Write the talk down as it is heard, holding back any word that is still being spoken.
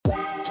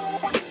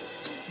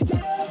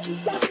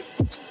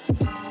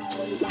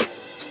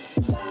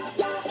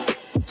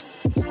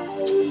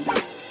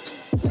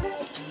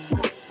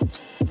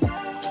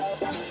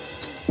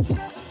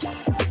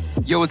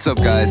what's up,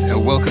 guys,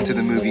 and welcome to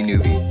the Movie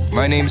Newbie.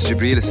 My name's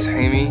Jibril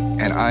Sahimi,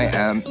 and I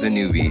am the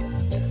newbie.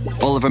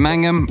 Oliver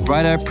Mangum,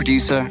 writer,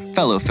 producer,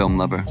 fellow film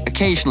lover,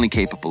 occasionally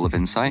capable of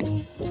insight.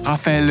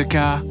 Raphael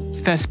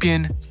Lucas,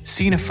 thespian,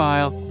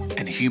 cinephile,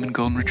 and human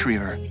golden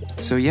retriever.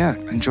 So yeah,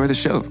 enjoy the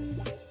show.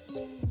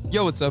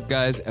 Yo, what's up,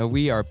 guys? And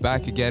we are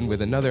back again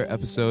with another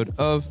episode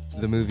of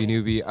The Movie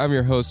Newbie. I'm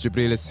your host,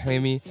 Jibril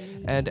Sahimi,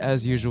 and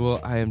as usual,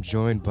 I am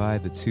joined by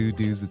the two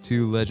dudes, the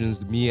two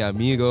legends, mi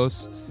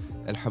amigos,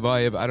 and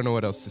Habayib. I don't know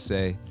what else to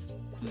say.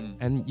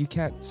 And you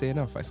can't say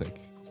enough, I think.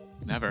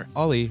 Never.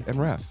 Ollie and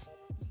Raf.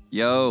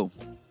 Yo.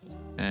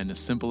 And as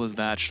simple as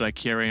that, should I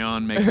carry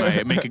on, make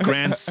a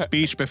grand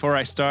speech before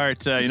I start,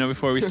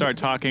 before we start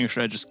talking, or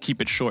should I just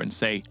keep it short and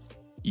say,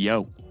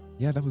 yo?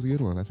 Yeah, that was a good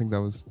one. I think that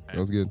was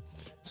good.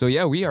 So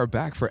yeah, we are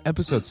back for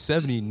episode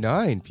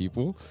 79,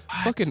 people.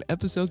 What? Fucking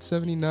episode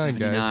 79,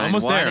 guys.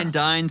 Almost Wine there. and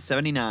dine,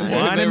 79.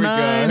 Wine There and we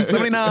nine, go.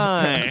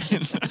 79.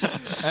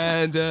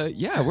 And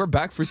yeah, we're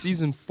back for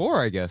season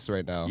 4, I guess,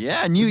 right now.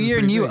 Yeah, new This is year,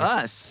 pretty new big.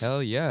 us.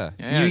 Hell yeah.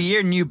 Yeah. New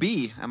year, new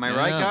B. Am I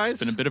right, guys? It's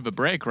been a bit of a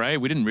break, right?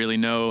 We didn't really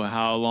know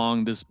how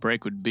long this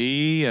break would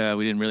be.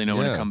 We didn't really know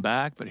when to Yeah. come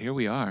back, but here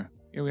we are.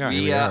 Here we are.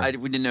 We, are.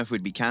 we didn't know if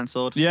we'd be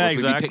cancelled. Yeah, or if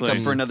we'd be picked exactly.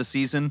 up for another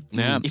season.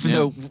 Yeah, Even yeah.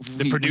 though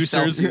The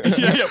producers. we we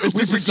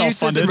produced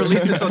this and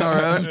released this on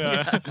our own.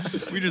 Yeah.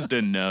 We just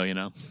didn't know,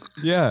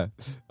 Yeah.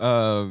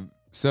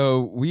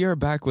 So we are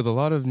back with a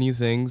lot of new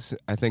things.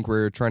 I think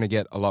we're trying to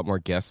get a lot more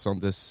guests on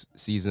this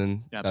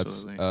season.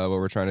 Absolutely. That's what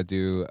we're trying to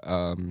do.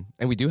 And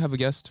we do have a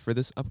guest for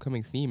this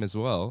upcoming theme as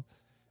well.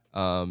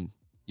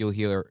 You'll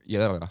hear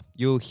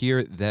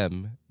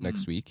them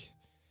next week.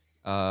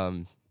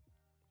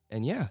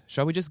 And yeah,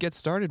 shall we just get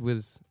started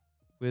with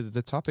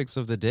the topics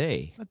of the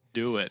day? Let's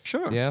do it.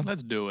 Sure. Yeah.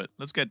 Let's do it.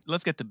 Let's get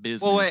to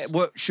business. Well, wait,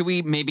 what should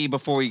we maybe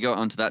before we go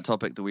on to that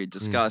topic that we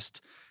discussed,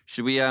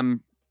 should we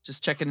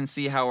just check in and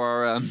see how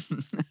our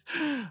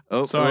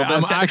Sorry,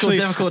 I'm I'm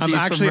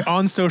actually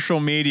on social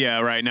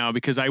media right now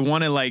because I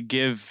want to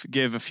give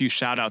a few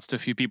shout outs to a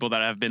few people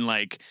that have been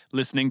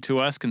listening to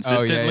us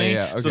consistently.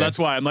 yeah. So Okay. that's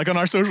why I'm on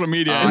our social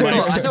media. I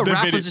and, thought the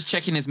Raph video- was just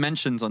checking his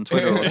mentions on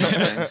Twitter or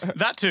something.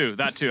 that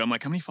too. I'm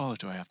like, how many followers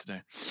do I have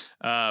today?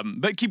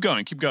 But keep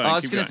going. I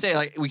was going to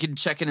say, we could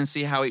check in and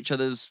see how each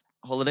other's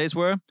holidays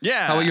were.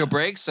 Yeah. How are your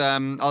breaks?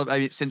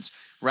 Since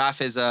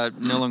Raph is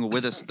no longer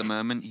with us at the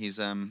moment, he's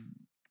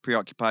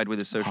preoccupied with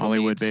his social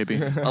Hollywood, needs.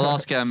 baby. I'll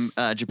ask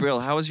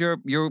Jibril, how was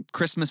your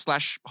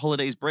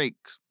Christmas/holidays break?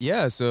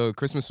 Yeah, so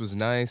Christmas was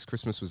nice.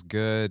 Christmas was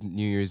good.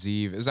 New Year's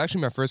Eve. It was actually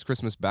my first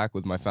Christmas back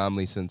with my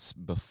family since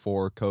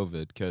before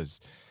COVID, because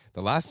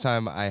the last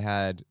time I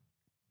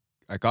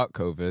got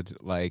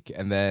COVID,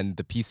 and then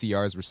the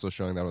PCRs were still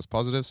showing that I was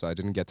positive, so I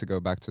didn't get to go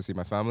back to see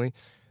my family.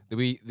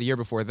 The year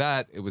before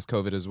that, it was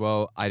COVID as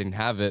well. I didn't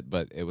have it,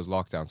 but it was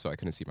lockdown, so I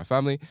couldn't see my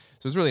family. So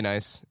it was really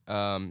nice.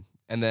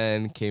 And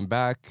then came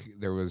back.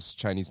 There was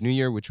Chinese New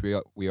Year, which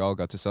we all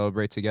got to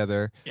celebrate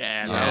together.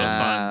 Yeah, that was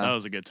fun. That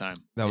was a good time.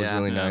 That was Yeah.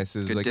 really Yeah. nice. It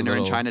was Good like dinner a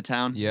little, in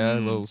Chinatown. Yeah, a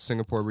little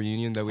Singapore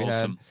reunion that we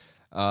Awesome.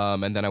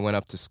 had. And then I went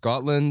up to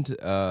Scotland.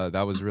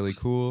 That was really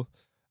cool.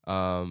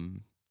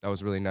 That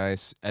was really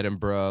nice.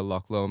 Edinburgh,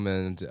 Loch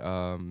Lomond.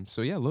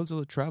 So yeah, loads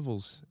of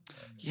travels.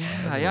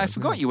 Yeah, I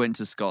forgot you went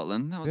to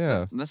Scotland.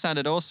 That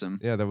sounded awesome.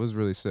 Yeah, that was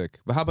really sick.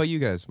 But how about you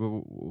guys?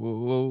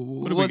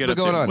 What did we What's get been up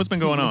to? going on? What's been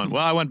going on?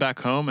 Well, I went back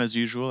home as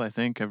usual. I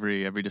think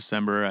every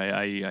December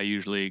I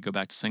usually go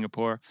back to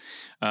Singapore.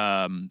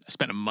 I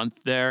spent a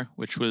month there,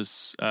 which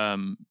was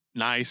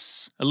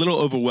nice. A little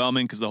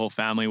overwhelming because the whole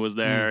family was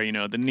there.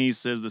 The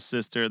nieces, the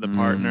sister, the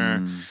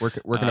partner.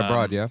 Working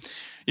abroad, yeah?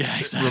 Yeah,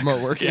 exactly.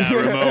 Remote working. Yeah,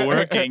 remote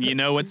working. You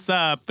know what's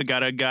up? I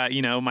got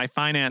my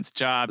finance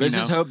job. Let's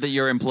just hope that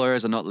your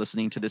employers are not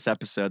listening to this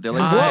episode. They're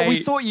like, I- "What?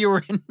 We thought you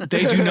were in."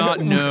 They do not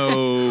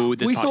know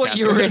this We podcast thought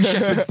you were in exists.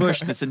 Shepherd's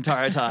Bush this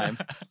entire time.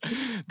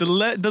 the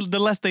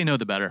less they know,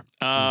 the better.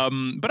 But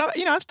I'm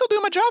still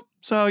doing my job,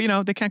 so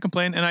they can't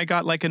complain. And I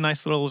got a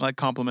nice little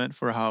compliment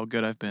for how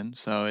good I've been,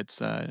 so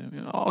it's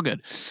all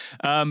good.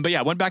 But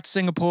yeah, went back to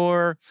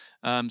Singapore,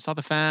 saw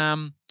the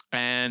fam,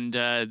 and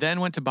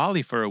then went to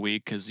Bali for a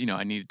week because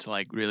I needed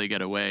to really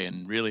get away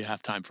and really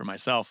have time for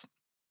myself.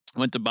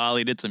 Went to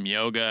Bali, did some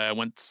yoga,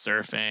 went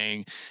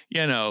surfing,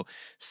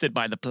 sit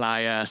by the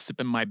playa,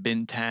 sipping my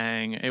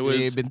bintang. It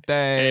was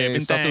bintang.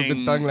 Satu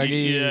bintang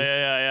lagi.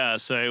 Yeah.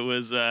 So it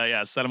was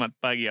selamat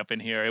pagi up in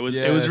here. It was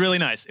Yes. really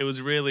nice. It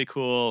was really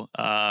cool.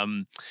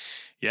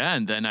 Yeah,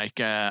 and then I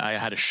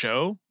had a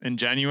show in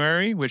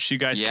January, which you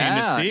guys came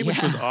to see,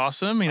 which was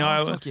awesome.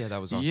 Fuck yeah, that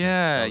was awesome.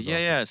 Yeah, That was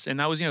awesome. yes, and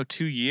that was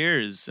 2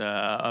 years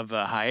of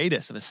a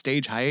highatus, of a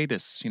stage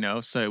hiatus.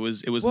 So it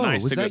was Whoa,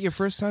 nice. was to that go. your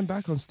first time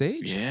back on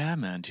stage? Yeah,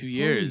 man, 2 Holy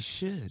years.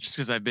 shit. Just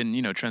because I've been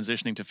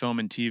transitioning to film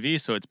and TV,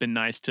 so it's been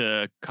nice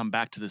to come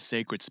back to the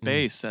sacred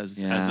space as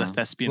the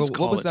thespians Well,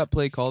 call what was it. that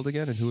play called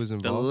again, and who was The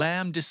involved?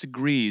 Lamb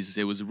Disagrees.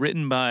 It was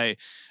written by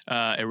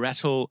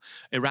Iratul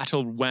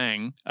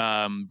Wang,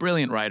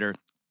 brilliant writer,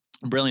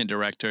 brilliant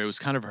director. It was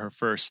kind of her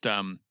first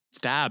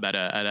stab at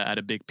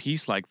a big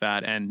piece like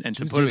that, and She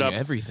to was put it doing up.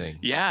 everything.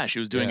 Yeah, she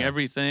was doing Yeah.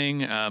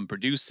 everything,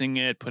 producing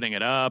it, putting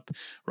it up,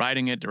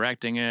 writing it,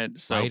 directing it.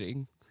 So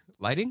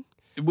Lighting?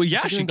 well,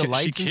 yeah, she doing the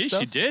lights and she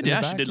stuff did. in the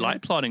Yeah, she back, did yeah?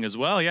 light plotting as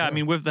well. Yeah, I Oh.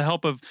 mean, with the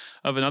help of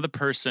another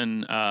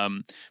person.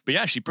 But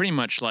yeah, she pretty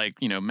much like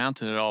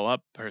mounted it all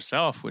up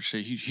herself, which is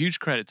a huge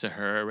credit to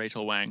her,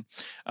 Rachel Wang.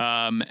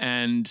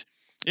 And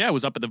yeah, it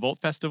was up at the Volt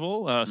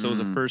Festival, so it was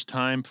the first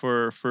time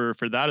for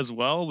that as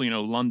well.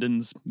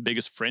 London's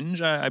biggest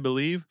fringe, I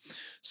believe.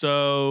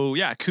 So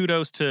yeah,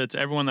 kudos to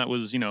everyone that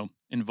was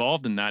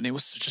involved in that, and it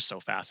was just so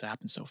fast. It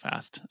happened so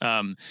fast.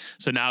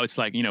 So now it's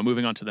like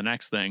moving on to the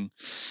next thing.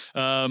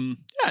 Yeah,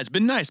 it's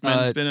been nice, man.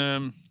 It's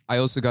been I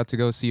also got to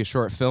go see a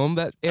short film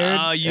that aired.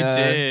 Oh, you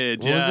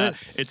did. What was Yeah. it?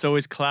 It's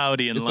always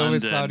cloudy in It's London.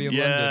 Always Cloudy in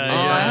yeah, London. Yeah, Oh,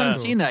 I that's haven't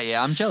cool. seen that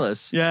yet. I'm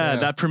jealous. Yeah, Yeah.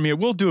 that premiere.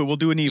 We'll do it. We'll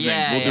do an evening.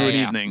 Yeah, we'll do an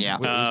yeah, evening. yeah.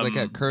 It was like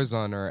at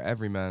Curzon or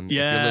Everyman. If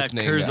Yeah, you're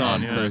listening,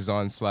 Curzon, yeah.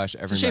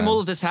 Curzon/Everyman. It's a shame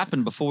all of this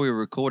happened before we were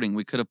recording.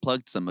 We could have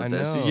plugged some of I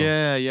this. know.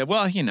 Yeah.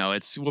 Well,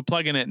 we're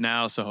plugging it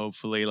now, so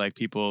hopefully, like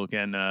people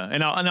can,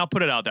 and I'll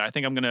put it out there. I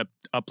think I'm gonna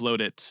upload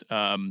it,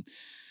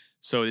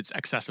 so it's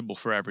accessible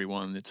for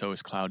everyone. It's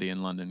always cloudy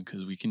in London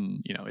because we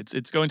can,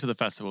 it's going to the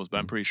festivals, but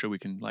I'm pretty sure we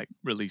can like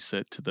release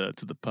it to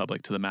the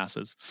public, to the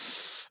masses.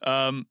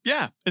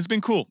 Yeah, it's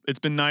been cool. It's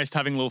been nice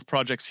having little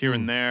projects here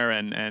and there,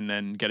 and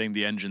then getting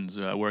the engines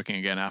working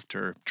again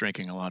after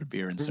drinking a lot of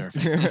beer and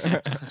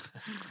surfing.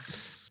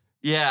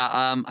 Yeah,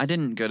 I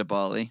didn't go to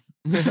Bali.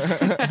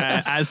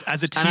 As a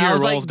And I tear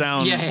was rolls like,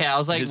 down. I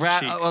was like, his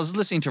Raph, cheek. I was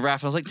listening to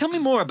Raph. I was like, tell me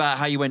more about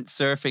how you went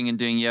surfing and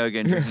doing yoga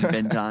and drinking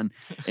Bintan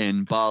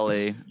in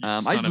Bali.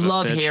 I son just of a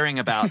love bitch. hearing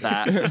about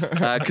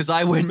that because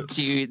I went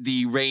to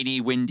the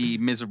rainy, windy,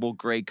 miserable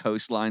grey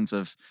coastlines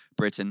of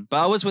Britain,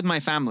 but I was with my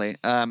family.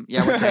 I went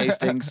to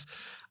Hastings.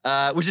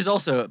 Which is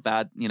also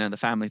bad, the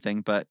family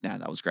thing, but yeah,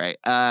 that was great.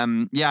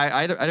 I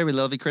had a really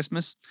lovely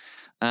Christmas.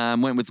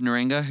 Went with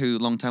Naringa, who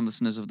longtime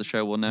listeners of the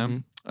show will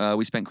know.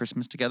 We spent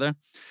Christmas together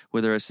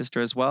with her sister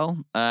as well.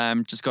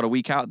 Just got a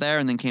week out there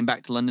and then came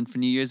back to London for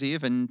New Year's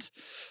Eve. And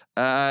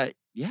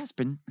it's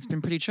been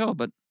pretty chill,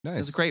 but Nice. it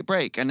was a great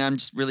break. And I'm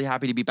just really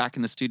happy to be back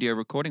in the studio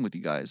recording with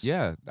you guys.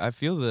 Yeah, I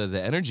feel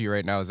the energy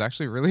right now is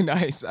actually really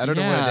nice. I don't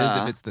know what it is,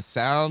 Yeah. if it's the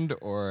sound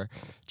or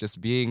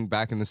just being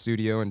back in the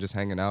studio and just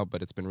hanging out,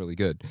 but it's been really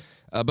good.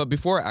 But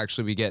before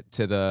actually we get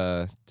to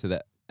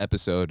the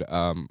episode,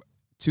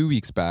 2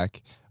 weeks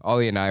back,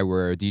 Ollie and I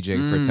were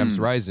DJing for Temps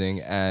Rising,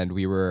 and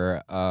we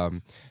were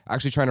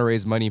actually trying to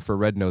raise money for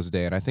Red Nose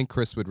Day, and I think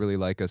Chris would really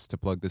like us to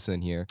plug this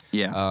in here.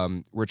 Yeah.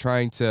 We're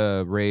trying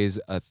to raise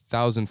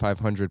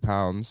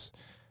 £1,500.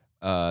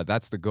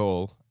 That's the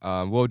goal.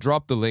 We'll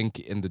drop the link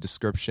in the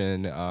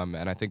description,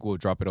 and I think we'll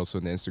drop it also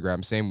in the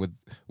Instagram. Same with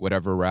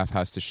whatever Raph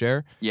has to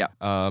share. Yeah.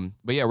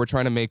 But yeah, we're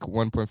trying to make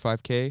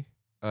 1.5K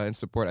in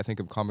support, I think,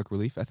 of Comic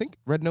Relief. I think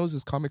Red Nose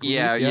is Comic Relief.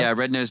 Yeah,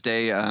 Red Nose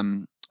Day.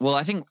 Well,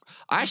 I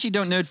actually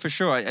don't know for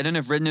sure. I don't know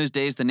if Red Nose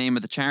Day is the name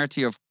of the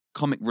charity or if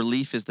Comic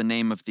Relief is the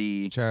name of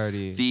the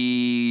Charity.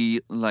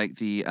 the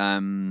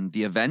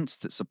events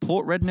that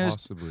support Red Nose.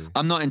 Possibly.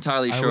 I'm not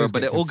entirely I sure, always but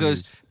get it all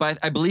goes. confused. But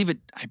I believe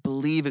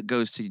it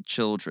goes to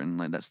children.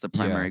 Like that's the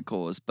primary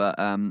cause. But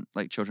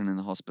like children in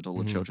the hospital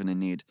or children in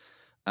need.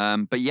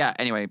 But yeah,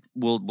 anyway,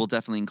 we'll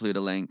definitely include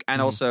a link.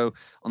 And also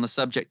on the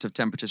subject of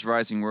temperatures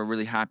rising, we're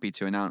really happy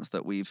to announce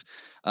that we've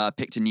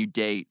picked a new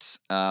date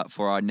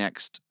for our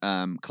next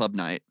club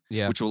night.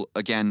 Yeah. Which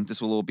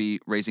this will all be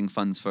raising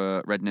funds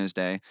for Red Nose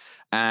Day.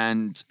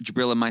 And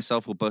Jabril and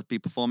myself will both be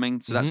performing.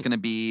 So that's going to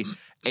be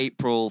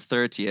April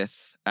 30th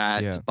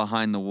at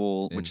Behind the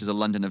Wall, which is a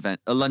London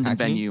Hackney?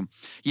 venue.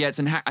 Yeah, it's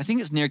in I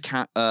think it's near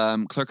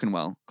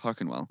Clerkenwell.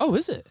 Oh,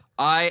 is it?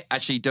 I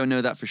actually don't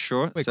know that for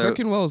sure. Wait, so,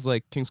 Clerkenwell is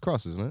like King's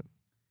Cross, isn't it?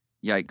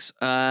 Yikes.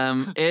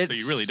 So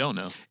you really don't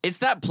know. It's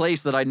that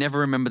place that I never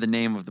remember the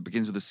name of that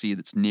begins with a C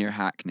that's near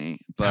Hackney.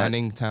 But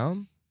Canning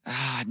Town?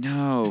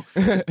 no.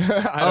 I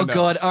Oh don't know.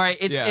 God. All right.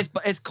 Yeah.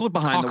 It's called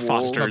Behind the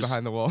Wall. Cockfosters. Called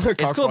Behind the Wall.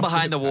 It's called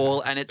Behind the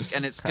Wall, and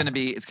it's gonna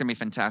be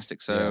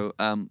fantastic. So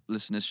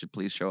listeners should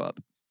please show up.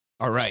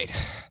 All right.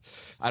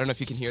 I don't know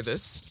if you can hear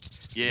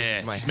this. Yeah, This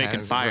is my he's making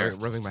hands fire.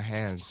 rubbing my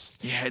hands.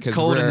 Yeah, it's 'Cause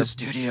cold in we're- the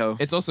studio.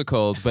 It's also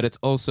cold, but it's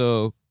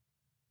also.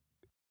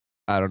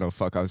 I don't know.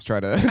 Fuck. I was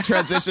trying to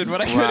transition,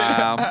 but I couldn't.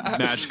 Wow.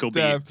 Magical beat.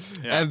 Damn.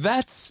 Yeah. And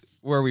that's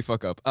where we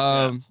fuck up.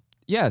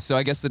 Yeah. So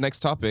I guess the next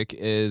topic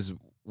is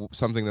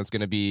something that's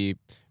going to be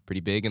pretty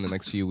big in the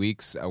next few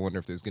weeks. I wonder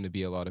if there's going to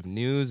be a lot of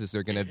news. Is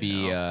there going to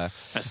be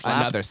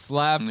slap? another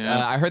slap?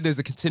 Yeah. I heard there's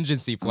a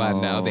contingency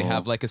plan now. They Oh.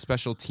 have like a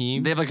special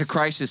team. They have like a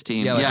crisis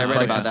team. Yeah, like I a read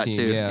about crisis that team,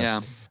 too.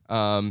 yeah.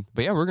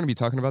 But yeah, we're going to be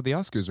talking about the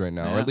Oscars right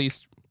now, or Yeah. at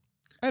least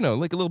I know,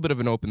 like a little bit of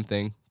an open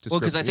thing. Well,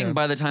 because I script- think yeah.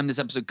 by the time this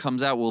episode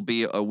comes out, we'll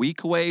be a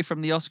week away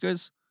from the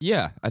Oscars.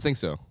 Yeah, I think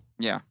so.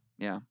 Yeah.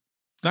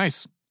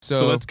 Nice. So,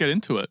 So let's get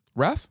into it.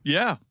 Raph?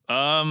 Yeah.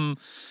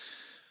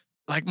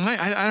 Like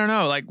I don't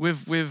know. Like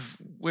with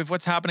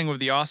what's happening with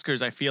the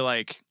Oscars, I feel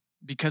like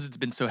because it's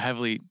been so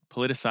heavily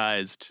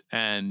politicized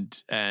and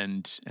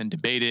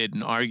debated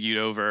and argued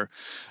over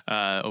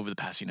the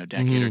past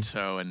decade or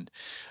so, and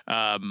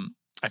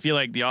I feel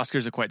like the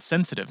Oscars are quite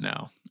sensitive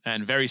now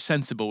and very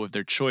sensible with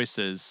their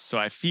choices. So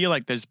I feel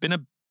like there's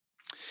been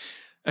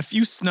a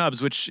few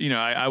snubs, which, you know,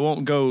 I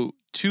won't go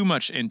too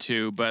much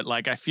into, but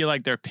like I feel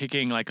like they're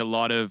picking like a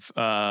lot of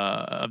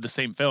the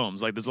same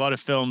films. Like there's a lot of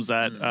films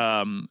that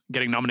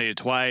getting nominated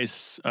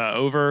twice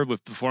over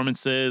with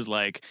performances,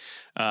 like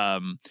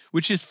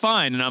which is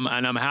fine, and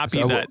I'm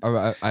happy that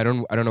I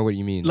don't know what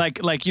you mean.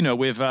 like you know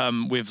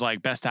with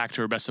like best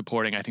actor or best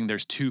supporting, I think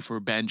there's 2 for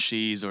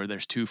Banshees, or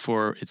there's 2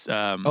 for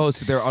oh,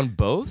 so they're on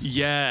both?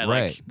 Yeah, right.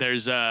 Like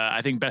there's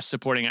I think best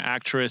supporting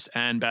actress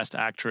and best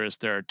actress.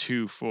 There are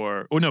 2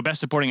 for best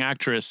supporting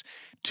actress.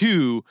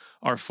 2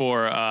 are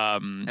for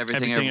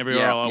Everything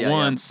Everywhere All at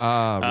Once.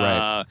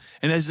 Right.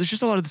 And there's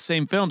just a lot of the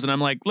same films, and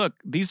I'm like, look,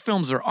 these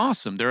films are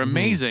awesome. They're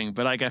amazing,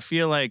 but like I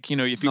feel like, you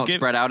know, if it's not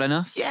spread out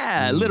enough.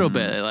 Yeah, a little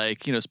bit,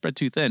 like, you know, spread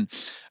too thin.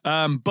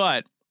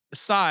 But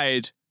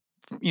aside,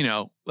 you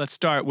know, let's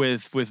start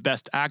with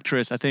best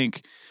actress. I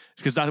think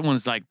because that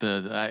one's like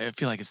I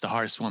feel like it's the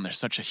hardest one. There's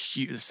such a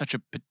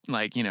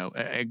like, you know,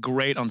 a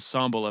great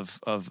ensemble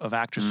of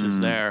actresses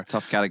there.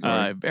 Tough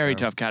category. Very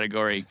tough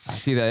category. I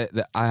see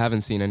that I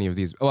haven't seen any of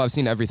these. Oh, I've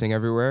seen Everything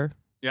Everywhere.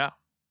 Yeah.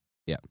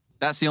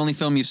 That's the only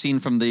film you've seen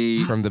from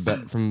the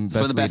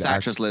best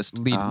actress list.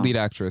 Lead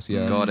actress,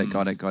 yeah. Got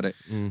it.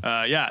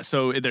 Yeah.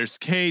 So there's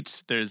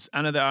Kate. There's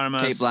Ana de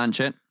Armas. Kate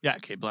Blanchett. Yeah,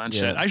 Kate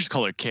Blanchett. Yeah. I just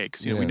call her Kate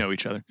because, you know, we know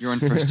each other. You're on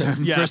first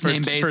name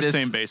basis. First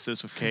name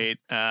basis with Kate.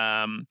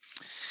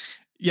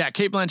 Yeah,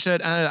 Kate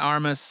Blanchett, Ana de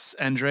Armas,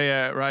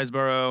 Andrea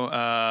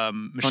Riseborough,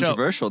 Michelle.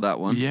 Controversial, that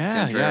one.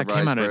 Yeah,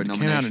 came out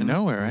of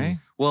nowhere, right?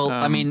 Well,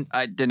 I mean,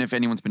 I don't know if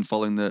anyone's been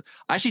following I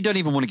actually don't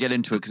even want to get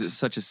into it because it's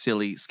such a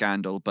silly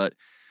scandal, but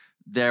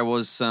there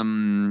was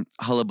some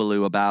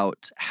hullabaloo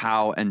about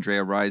how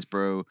Andrea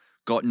Riseborough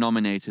got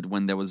nominated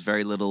when there was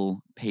very little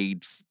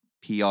paid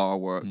PR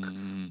work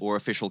or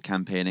official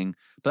campaigning.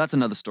 But that's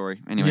another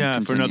story. Anyway, yeah,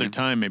 continue. for another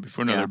time, maybe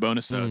for another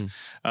bonus episode.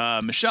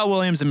 Michelle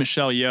Williams and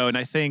Michelle Yeoh, and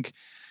I think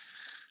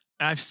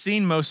I've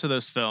seen most of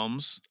those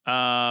films.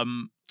 I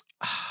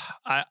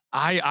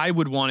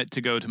would want it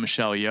to go to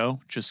Michelle Yeoh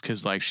just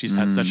because like she's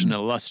had such an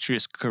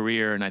illustrious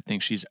career, and I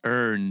think she's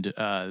earned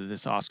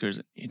this Oscars.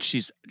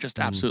 She's just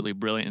absolutely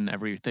brilliant in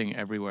Everything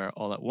Everywhere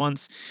All at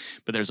Once.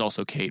 But there's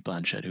also Kate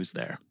Blanchett who's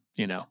there.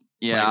 You know,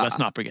 yeah. Like, let's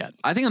not forget.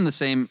 I think I'm the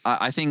same.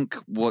 I think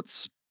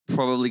what's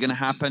probably going to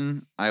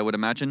happen, I would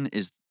imagine,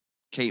 is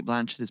Kate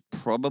Blanchett is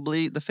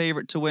probably the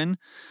favorite to win.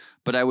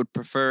 But I would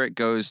prefer it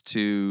goes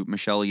to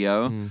Michelle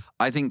Yeoh.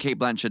 I think Kate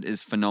Blanchett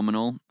is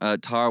phenomenal.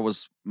 Tar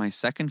was my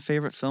second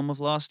favorite film of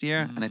last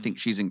year, and I think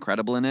she's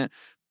incredible in it.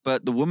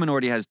 But the woman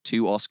already has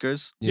 2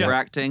 Oscars for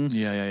acting.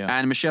 Yeah.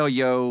 And Michelle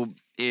Yeoh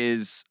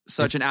is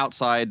such an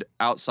outside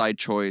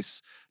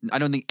choice. I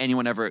don't think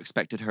anyone ever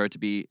expected her to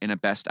be in a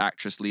Best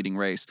Actress leading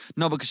race.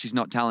 Not because she's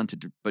not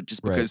talented, but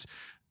just because...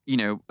 You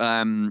know,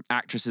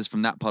 actresses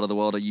from that part of the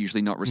world are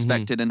usually not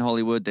respected in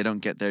Hollywood. They don't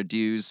get their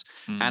dues.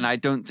 And I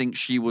don't think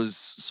she was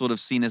sort of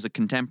seen as a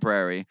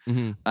contemporary.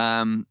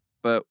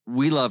 But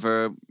we love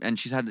her. And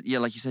she's had,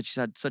 like you said, she's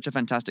had such a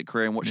fantastic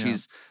career. And what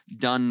she's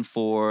done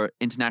for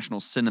international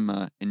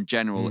cinema in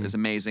general is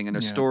amazing. And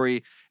her story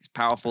is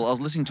powerful. I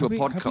was listening to a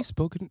podcast. Have we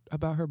spoken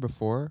about her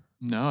before?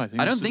 No,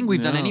 I don't think we've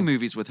done any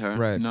movies with her.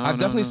 Right. I've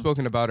definitely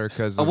spoken about her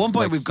because at one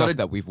point we've got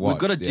that we've watched.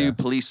 We've got to do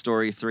Police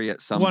Story 3 at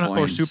some point.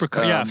 Or Super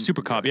Cop.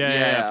 Super Cop.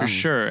 Yeah, for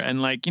sure.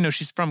 And like, you know,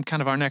 she's from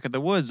kind of our neck of the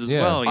woods as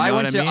well. You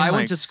know I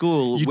went to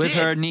school with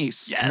her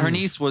niece. Yes. Her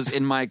niece was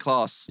in my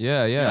class.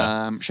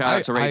 Yeah. Shout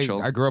out to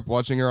Rachel. I grew up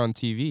watching her on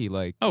TV,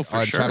 like on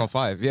Channel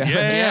 5.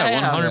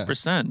 Yeah,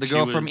 100%. The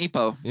girl from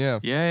Ipoh.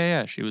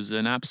 Yeah. She was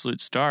an absolute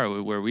star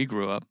where we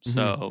grew up.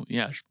 So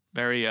yeah.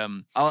 Very I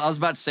was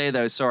about to say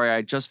though, sorry,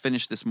 I just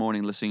finished this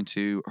morning listening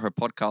to her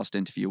podcast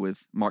interview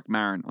with Mark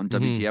Maron on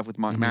WTF with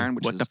Mark Maron,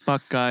 which what is the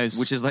fuck, guys?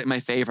 Which is like my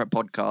favorite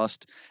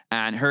podcast,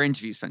 and her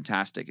interview is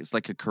fantastic. It's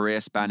like a career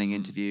spanning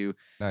interview.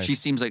 Nice. She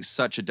seems like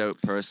such a dope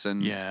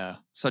person. Yeah.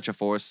 Such a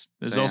force.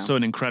 There's also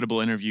an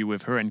incredible interview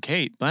with her and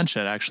Kate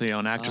Blanchett actually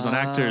on Actors on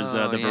Actors,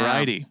 the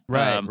Variety.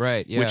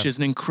 Right, yeah. Which is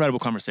an incredible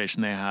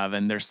conversation they have,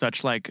 and there's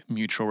such like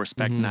mutual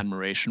respect and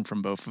admiration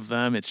from both of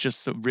them. It's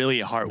just really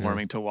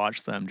heartwarming to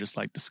watch them just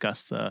like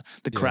discuss the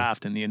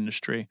craft and the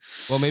industry.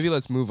 Well, maybe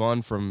let's move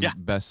on from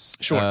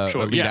best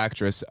lead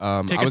actress.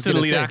 Take us to the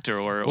lead actor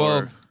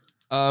or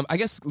I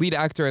guess lead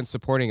actor and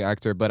supporting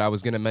actor, but I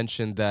was going to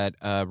mention that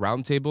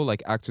roundtable,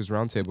 like Actors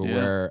Roundtable,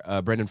 where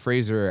Brendan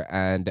Fraser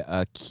and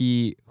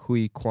Ke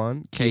Huy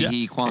Quan.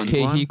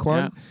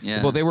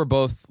 Yeah. Well, they were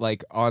both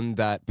like on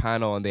that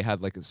panel, and they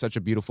had like such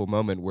a beautiful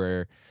moment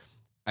where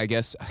I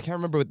guess I can't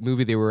remember what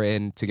movie they were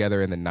in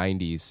together in the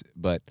 90s,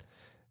 but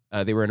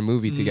they were in a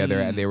movie together,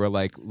 and they were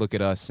like, "Look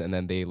at us," and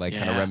then they like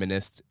kind of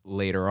reminisced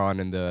later on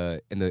in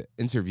the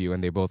interview,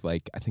 and they both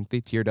like I think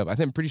they teared up.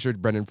 I'm pretty sure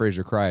Brendan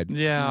Fraser cried.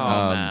 Yeah,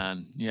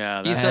 man,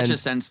 yeah, he's such a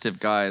sensitive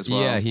guy as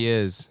well. Yeah, he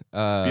is.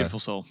 Beautiful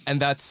soul. And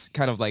that's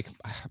kind of like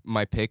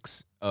my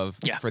picks.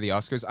 for the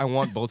Oscars. I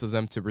want both of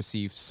them to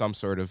receive some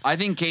sort of. I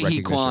think Ke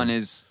Huy Quan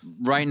is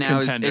right now.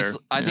 Contender.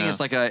 I think it's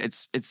like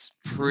it's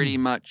pretty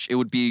much. It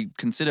would be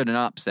considered an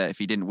upset if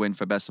he didn't win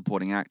for Best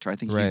Supporting Actor. I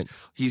think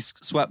he's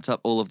swept up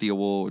all of the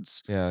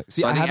awards. Yeah.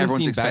 See, So I I think haven't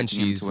everyone's seen expecting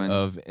him Banshees to win.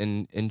 of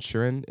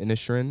Inisherin.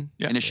 Inisherin,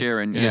 yeah.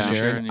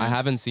 Inisherin, yeah. I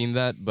haven't seen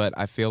that, but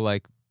I feel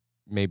like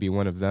maybe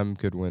one of them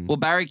could win. Well,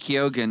 Barry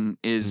Keoghan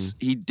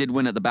he did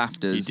win at the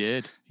BAFTAs. He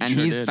did. And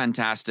sure he's did.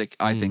 fantastic,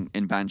 I think,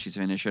 in Banshees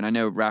of Inisherin. I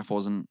know Raph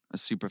wasn't a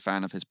super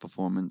fan of his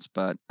performance,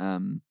 but I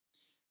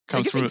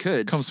guess he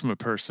could. Comes from a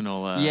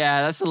personal.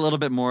 Yeah, that's a little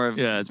bit more of.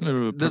 Yeah, it's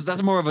more of a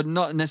that's more of a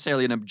not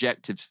necessarily an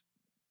objective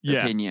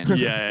opinion.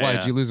 Yeah. Why,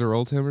 did you lose a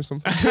role to him or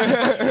something?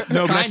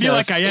 No, but I feel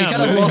like I am. He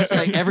kind of lost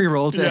like every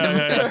role to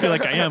him. I feel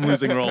like I am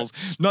losing roles.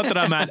 Not that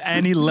I'm at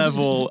any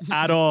level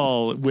at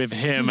all with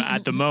him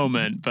at the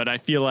moment, but I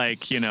feel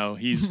like,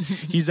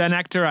 he's an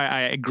actor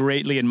I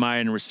greatly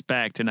admire and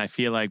respect, and I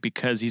feel like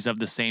because he's of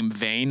the same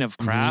vein of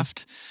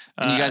craft.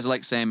 And you guys are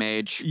like same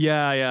age.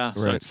 Yeah.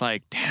 So Right. it's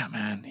like, damn,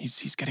 man,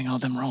 he's getting all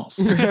them roles.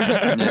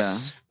 Yeah.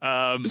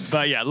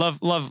 But yeah, love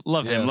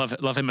him. Yeah.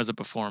 Love him as a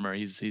performer.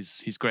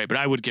 He's great. But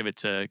I would give it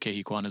to Ke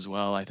Huy Quan as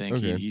well. I think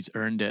Okay. he's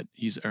earned it.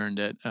 He's earned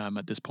it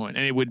at this point,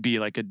 and it would be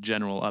like a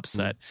general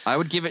upset.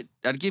 I'd give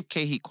Ke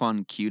Huy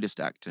Quan cutest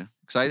actor.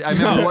 Because I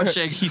remember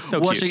watching He's so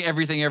watching cute.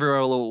 Everything Everywhere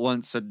All at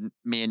Once, and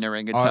me and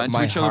Naringa turned to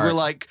my each other. We're heart.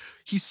 like,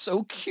 he's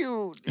so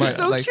cute. My- He's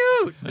so like,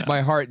 cute.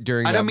 My heart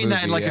during I don't mean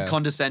that in movie, like a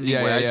condescending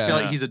Yeah, way. yeah, I just feel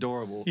yeah. like he's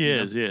adorable. He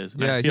is.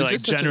 And Yeah, I feel he's like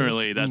just such a-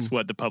 generally that's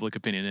what the public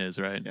opinion is,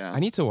 right? Yeah. I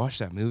need to watch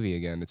that movie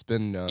again. It's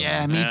been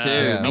Yeah, me too.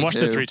 Yeah. I Me watched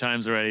too. it 3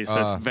 times already, so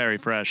it's Ah. very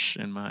fresh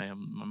in my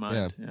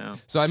mind. Yeah.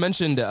 So I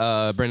mentioned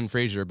Brendan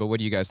Fraser, but what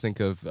do you guys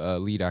think of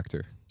lead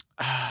actor?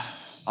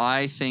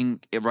 I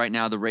think right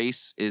now the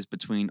race is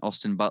between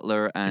Austin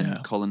Butler and Yeah.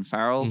 Colin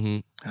Farrell.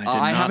 Mhm.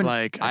 I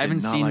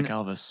haven't seen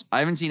Elvis. I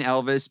haven't seen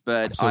Elvis,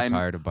 but I'm so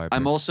tired of biopics.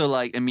 I'm also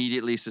like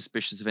immediately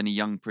suspicious of any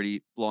young,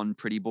 blonde,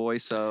 pretty boy.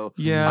 So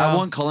Yeah. I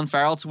want Colin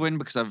Farrell to win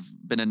because I've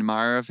been an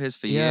admirer of his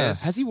for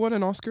years. Has he won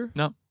an Oscar?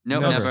 No,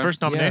 No, that was his never.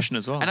 first nomination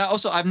as well. And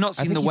I've not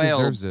I seen think The he Whale.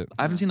 deserves it.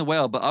 I haven't seen The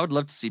Whale, but I would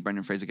love to see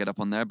Brendan Fraser get up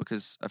on there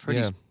because I've heard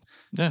he's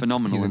Yeah.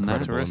 phenomenal He's in that.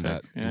 incredible in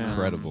that. Terrific. Yeah.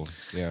 Incredible.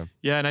 Yeah.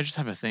 Yeah, and I just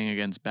have a thing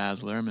against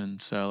Baz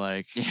Luhrmann. So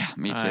like, Yeah,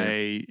 me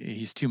too.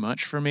 He's too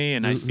much for me,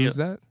 and I feel Who's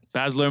that?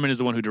 Baz Luhrmann is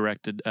the one who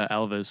directed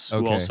Elvis, who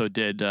Okay. also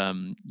did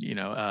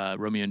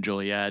Romeo and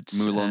Juliet,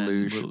 Moulin and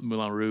Rouge.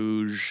 Moulin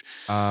Rouge.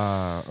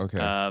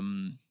 Okay.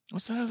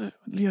 What's that other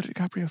Leo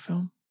DiCaprio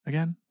film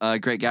again?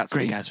 Great Gatsby.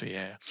 Great Gatsby.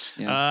 Yeah.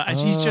 Yeah.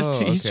 He's just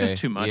Oh, he's okay. just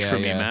too much Yeah, for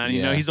me, yeah, man.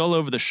 yeah. He's all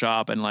over the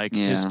shop, and like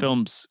his Yeah.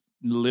 films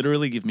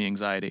literally give me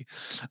anxiety.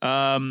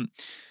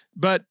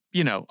 But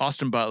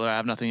Austin Butler, I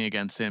have nothing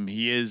against him.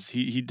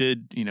 He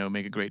did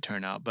make a great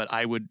turnout. But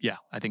I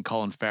think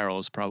Colin Farrell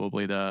is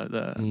probably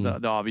the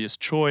obvious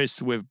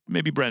choice, with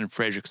maybe Brendan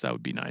Fraser, because that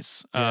would be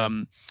nice. Yeah.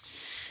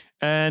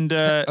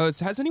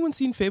 Has anyone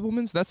seen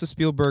Fablemans? That's a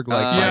Spielberg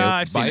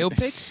I've seen it.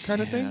 biopic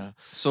kind of thing. Yeah.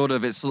 Sort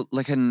of. It's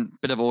like a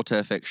bit of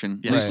auteur fiction,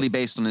 Yeah. loosely Right.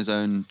 based on his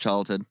own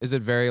childhood. Is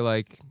it very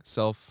like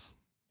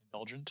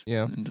Indulgent.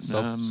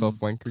 self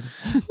wanking?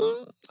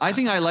 I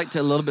think I liked it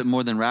a little bit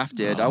more than Raph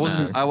did. Oh, I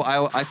wasn't. no.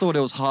 I thought it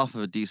was half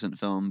of a decent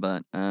film,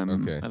 but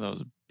Okay. I thought it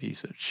was a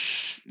piece of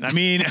I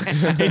mean,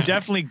 it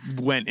definitely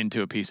went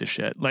into a piece of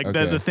shit. Like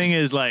Okay. the thing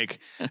is, like,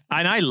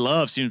 and I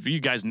love,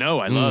 you guys know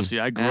I love,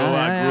 I grew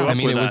up I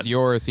mean, with it was that.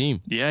 your theme.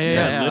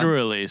 Yeah,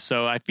 literally.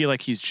 So I feel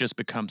like he's just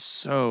become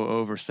so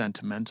over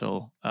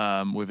sentimental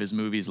with his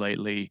movies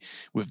lately,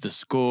 with the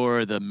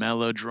score, the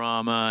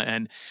melodrama,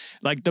 and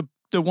like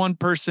the one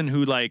person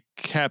who like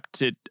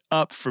kept it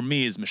up for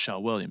me is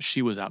Michelle Williams.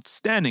 She was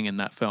outstanding in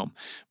that film,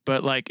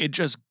 but like it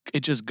just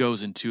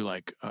goes into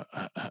like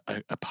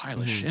a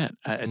pile of shit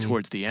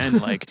towards the end.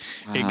 Like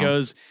it Wow.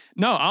 goes.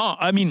 No,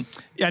 I mean,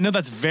 I know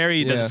that's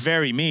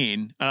very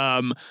mean.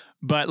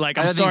 But like,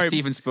 I I'm don't sorry. think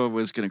Steven Spielberg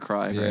was going to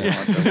cry very Yeah.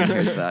 hard when he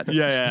hears that.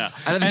 Yeah.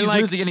 I don't think And, he's like,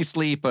 losing any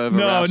sleep over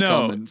No, Raph's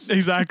comments.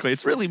 exactly.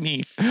 It's really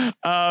mean.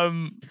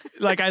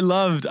 Like I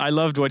loved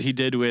what he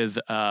did with.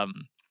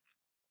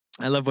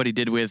 I love what he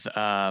did with.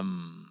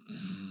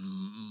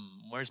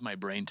 Where's my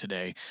brain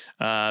today?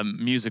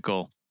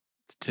 Musical.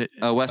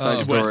 West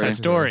Side Story. West Side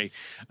Story.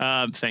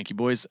 Thank you,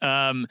 boys.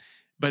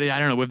 But I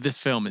don't know. With this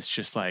film, it's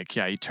just like,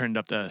 he turned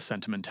up the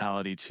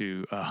sentimentality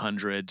to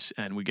 100,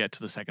 and we get to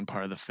the second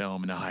part of the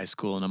film in a high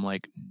school, and I'm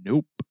like,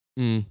 nope.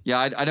 Yeah,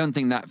 I don't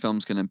think that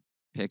film's going to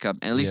pick up.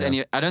 At least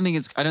Yeah. I don't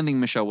think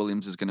Michelle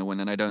Williams is going to win,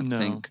 and I don't No.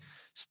 think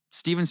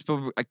Steven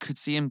Spielberg. I could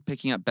see him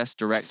picking up Best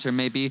Director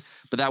maybe,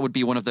 but that would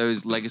be one of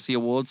those legacy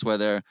awards where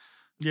they're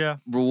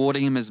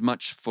rewarding him as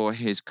much for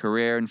his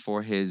career and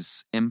for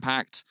his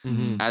impact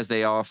as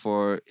they are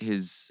for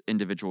his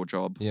individual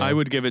job. Yeah. I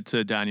would give it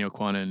to Daniel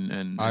Kwan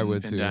and I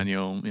would and too.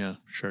 Daniel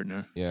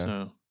Schertner. Yeah.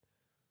 So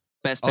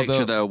Best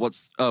Picture though.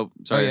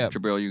 Sorry, yeah.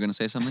 Jabril, you were going to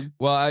say something?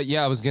 Well,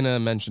 I was gonna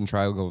mention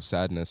Triangle of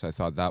Sadness. I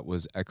thought that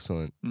was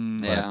excellent.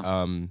 But,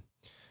 Yeah.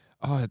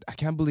 I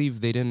can't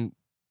believe they didn't.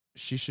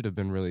 She should have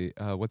been really.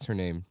 What's her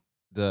name?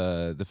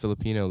 the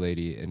Filipino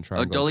lady in Oh,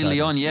 Triangle. Dolly of Sadness.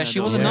 Leon. Yeah, she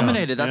wasn't Dolly Leon.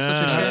 nominated. That's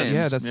such a shame.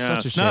 Yeah, that's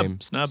such a shame.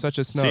 Snub. Such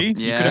a snub. See, you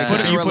Yeah. could have put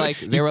They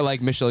it. were they were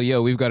like Michelle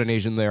Yeoh. We've got an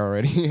Asian there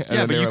already. And Yeah, then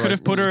but they you were could have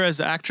like, put her as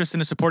actress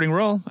in a supporting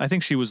role. I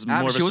think she was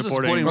more of she a was a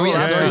supporting supporting Oh role,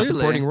 yeah, sorry, absolutely.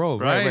 supporting role.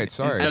 Right. Right.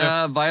 Sorry.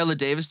 And Viola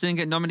Davis didn't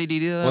get nominated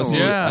either. Well, see,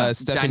 Yeah. Danielle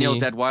Stephanie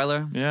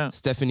Deadweiler. Yeah,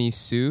 Stephanie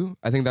Sue.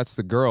 I think that's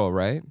the girl,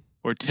 right?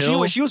 or She Till.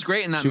 was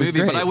great in that She was movie,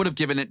 but great. I would have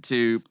given it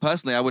to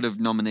personally. I would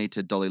have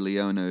nominated Dolly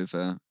Leon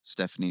over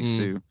Stephanie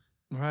Sue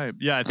Right.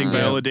 Yeah, I think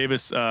Yeah. Viola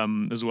Davis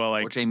as well.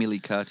 or Like, Jamie Lee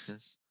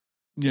Curtis.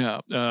 yeah,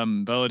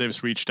 Viola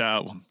Davis reached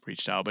out,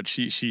 but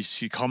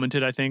she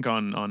commented, I think,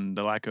 on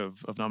the lack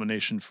of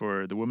nomination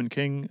for the Woman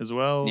King as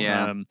well.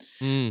 Yeah.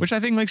 Which I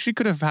think like she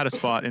could have had a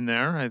spot in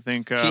there. I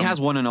think She has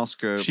won an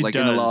Oscar She like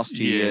does. in the last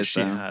few yeah, years.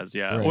 She though. has,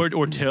 yeah. Right.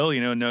 Or Till,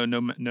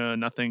 no,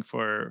 nothing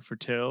for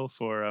Till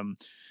for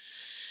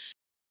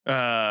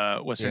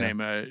what's her Yeah. name?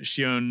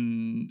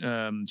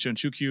 Shion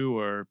Chukyu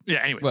or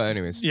anyways. Well,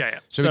 anyways. Yeah.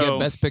 So we get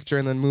best picture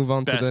and then move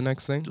on to the Best-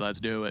 next thing. Let's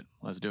do it.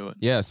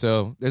 Yeah,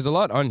 so there's a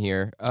lot on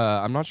here.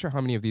 I'm not sure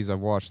how many of these I've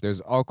watched. There's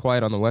All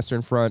Quiet on the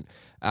Western Front,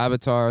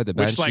 Avatar, The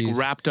Which Banshees. like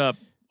wrapped up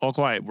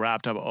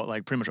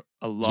like pretty much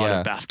a lot Yeah.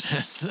 of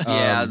BAFTAs.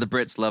 Yeah, the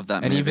Brits love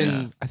that and movie.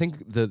 even I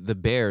think the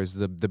Bears,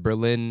 the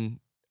Berlin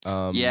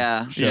show.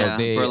 Yeah,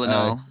 They,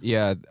 Berlinale.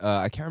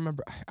 I can't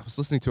remember. I was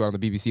listening to it on the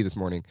BBC this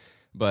morning,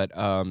 but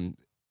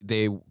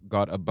they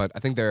got a bunch. I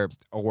think their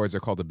awards are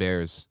called the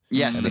Bears.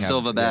 Yes, And the they have-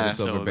 Silver yeah, Bear. the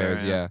Silver Silver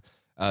Bears. Bear,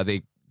 Yeah.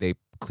 They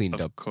cleaned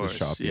Of up course.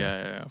 the shop.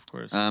 Yeah, of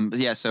course.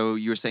 Yeah, so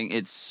you were saying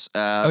it's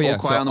Oh yeah, All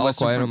Quiet on the All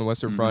Western Quiet Front. on the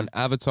Western Mhm. Front,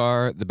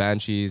 Avatar, The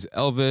Banshees,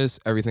 Elvis,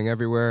 Everything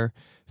Everywhere,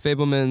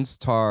 Fablemans,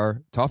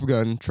 Tar, Top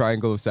Gun,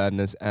 Triangle of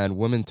Sadness, and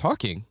Women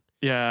Talking.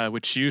 Yeah,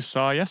 which you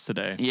saw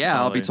yesterday. Yeah,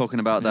 I'll be Ollie. talking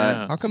about that.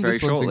 Yeah. How come very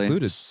this one's shortly.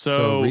 included so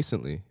So-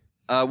 recently?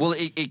 Well,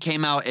 it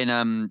came out in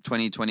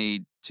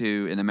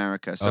 2022 in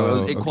America, so Oh,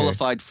 it okay.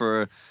 qualified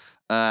for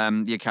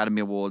the Academy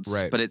Awards.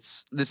 Right. But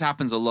this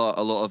happens a lot.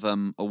 A lot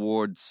of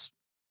awards.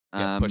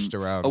 Get pushed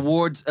around.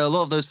 Awards. A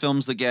lot of those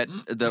films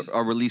that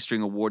are released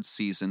during awards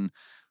season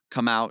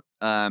come out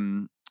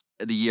the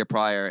year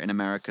prior in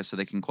America, so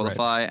they can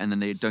qualify, and then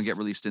they don't get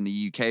released in the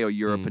UK or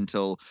Europe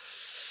until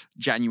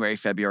January,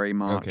 February,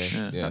 March,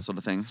 Okay, yeah. that sort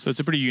of thing. So it's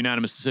a pretty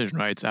unanimous decision,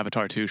 right? It's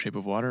Avatar 2, Shape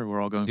of Water.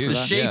 We're all going Dude, for The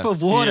that. Shape Yeah.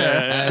 of Water.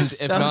 Yeah. And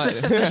if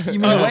That's- not, you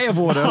mean Way of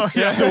Water? Oh,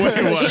 yeah, The Way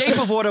of Water. Shape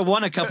of Water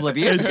won a couple of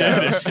years It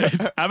ago. did, it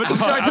did.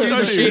 Avatar 2,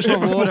 The Shape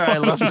of Water. I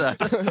love that.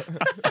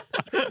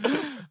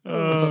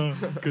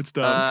 Good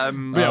stuff.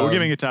 But yeah, we're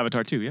giving it to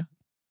Avatar 2, yeah?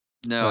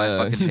 No,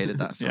 I fucking hated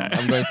that film. Yeah.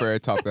 I'm going for a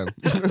Top Gun.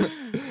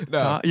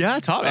 No.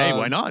 Top. Hey,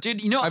 why not?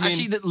 Dude, you know, I mean-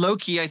 actually, that low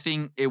key, I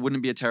think it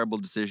wouldn't be a terrible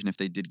decision if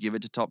they did give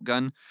it to Top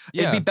Gun.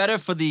 Yeah. It'd be better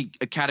for the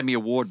Academy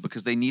Award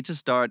because they need to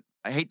start.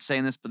 I hate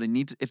saying this, but they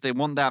need to, if they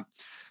want that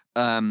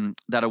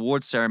that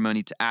award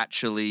ceremony to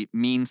actually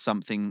mean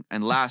something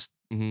and last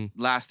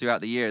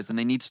throughout the years, then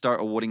they need to start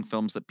awarding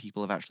films that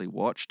people have actually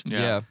watched.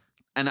 Yeah.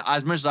 And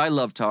as much as I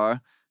love Tar,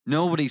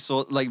 nobody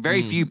saw, like,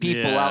 very few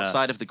people Yeah.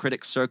 outside of the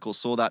critics' circle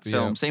saw that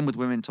film. Yeah. Same with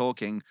Women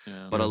Talking,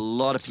 Yeah. but a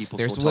lot of people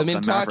There's saw Top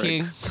women Gun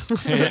Maverick.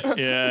 talking.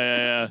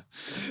 yeah.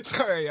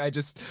 Sorry,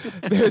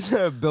 there's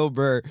a Bill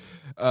Burr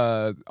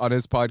on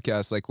his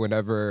podcast, like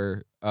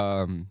whenever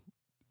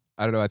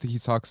I don't know, I think he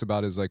talks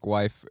about his like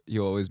wife,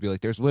 he'll always be like,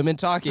 there's women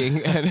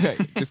talking, and I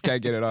just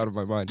can't get it out of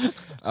my mind.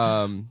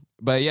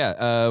 But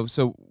yeah,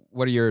 so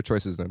what are your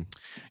choices then?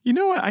 You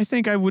know what? I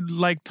think I would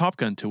like Top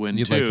Gun to win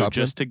You'd too, like Top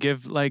Gun? just to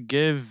give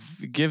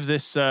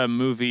this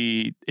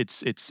movie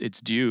its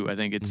due. I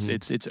think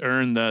it's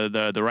earned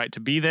the right to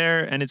be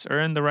there, and it's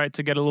earned the right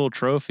to get a little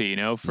trophy, you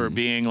know, for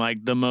being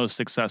like the most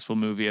successful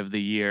movie of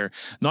the year,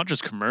 not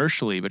just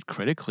commercially but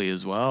critically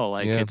as well.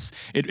 Like Yeah.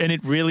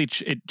 it really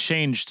it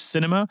changed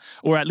cinema,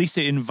 or at least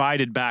it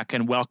invited back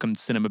and welcomed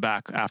cinema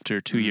back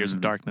after 2 years of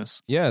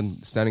darkness. Yeah,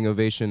 and standing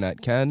ovation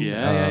at Cannes.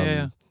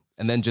 Yeah.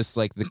 And then just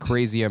like the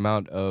crazy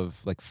amount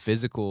of like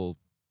physical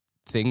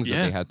things that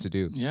Yeah. they had to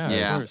do. Yeah, as of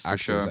Yeah, course. for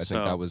actors. sure. I think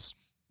So- that was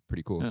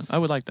pretty cool. Yeah, I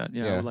would like that.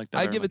 Yeah, I would like that.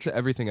 I'd very give much. it to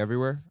Everything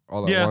Everywhere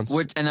all Yeah. at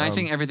once. And I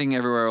think Everything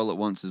Everywhere All at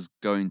Once is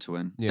going to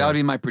win. Yeah. That would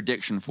be my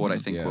prediction for what I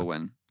think Yeah. will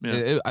win.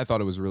 Yeah. I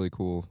thought it was really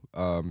cool.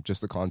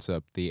 Just the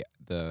concept, the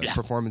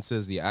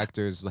performances, the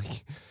actors,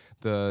 like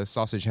the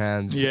sausage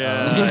hands.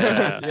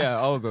 Yeah. yeah,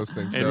 all of those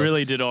things. It So-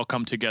 really did all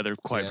come together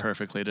quite Yeah.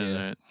 perfectly, didn't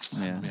Yeah. it?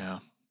 Yeah. Yeah.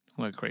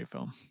 What a great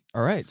film.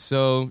 All right,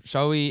 so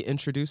shall we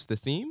introduce the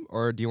theme,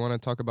 or do you want to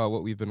talk about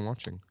what we've been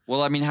watching?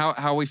 Well, I mean, how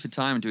are we for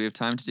time? Do we have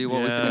time to do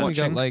what we've Yeah. been We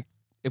watching? got like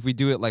if we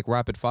do it like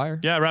rapid fire.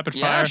 Yeah, rapid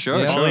Yeah, fire. sure,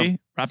 Yeah. sure. Ollie,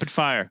 rapid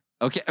fire.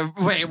 Okay,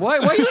 wait, why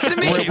are you looking at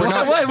me? We're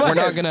not, Why? we're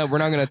not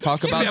gonna talk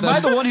Excuse about me, am them. I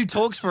the one who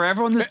talks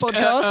forever on this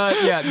podcast?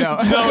 Yeah,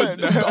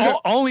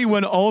 no.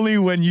 only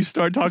when you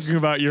start talking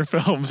about your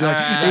films. You're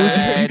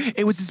like,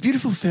 it was this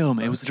beautiful film.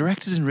 It was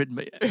directed and written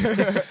by.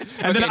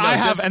 and then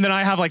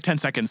I have like 10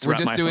 seconds to We're wrap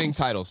just my doing films.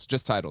 titles,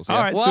 just titles. All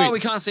yeah? right. Well, sweet. we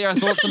can't say our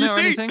thoughts on it or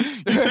anything.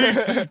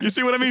 You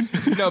see what I mean?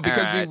 No,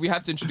 because All right. we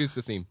have to introduce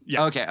the theme.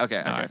 Yeah. Okay,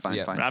 right, fine,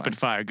 yeah. fine. Rapid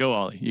fine. fire. Go,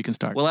 Ollie. You can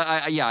start. Well,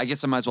 I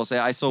guess I might as well say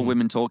I saw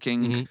Women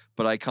Talking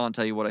but I can't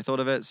tell you what I thought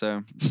of it.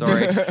 So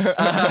sorry.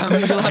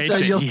 You'll have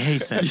to. He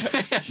hates it.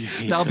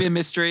 That'll be a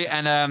mystery.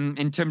 And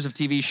in terms of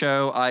TV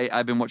show,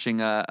 I've been watching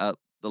The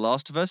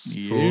Last of Us,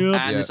 Yep.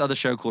 and this other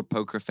show called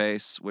Poker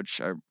Face, which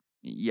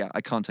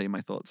I can't tell you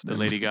my thoughts. The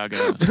Lady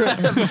Gaga.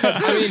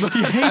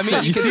 I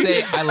mean, you can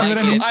say I like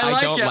it.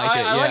 I don't like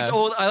it.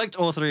 I liked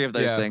all three of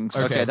those things.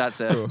 Okay, that's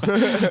it.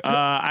 Cool.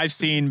 I've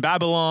seen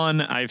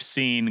Babylon, I've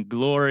seen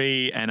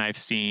Glory, and I've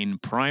seen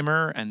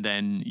Primer, and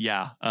then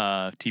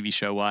TV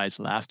show wise,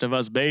 Last of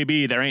Us,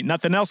 baby. There ain't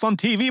nothing else on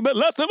TV but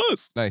Last of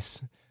Us.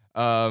 Nice.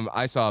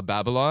 I saw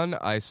Babylon.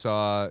 I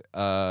saw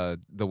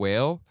The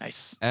Whale.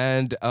 Nice.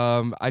 And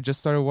I just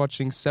started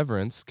watching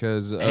Severance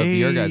because of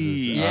your guys'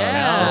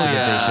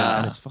 recommendation,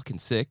 and it's fucking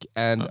sick.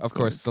 And of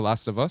course, The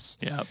Last of Us.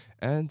 Yep.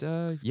 And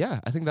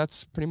I think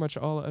that's pretty much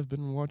all I've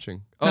been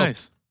watching. Oh,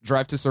 Nice.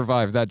 Drive to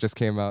Survive, that just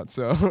came out.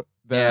 So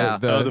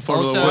the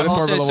Formula One.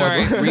 Also, Formula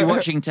sorry, One.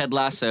 rewatching Ted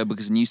Lasso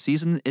because a new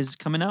season is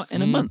coming out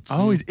in a month.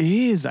 Oh, it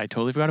is. I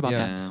totally forgot about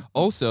that. Yeah.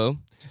 Also,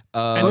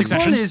 And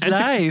Succession. is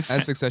life.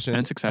 and Succession.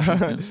 And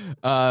Succession.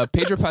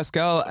 Pedro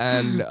Pascal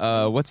and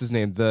what's his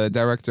name? The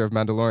director of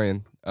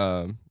Mandalorian.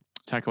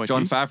 Taika Waititi.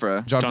 John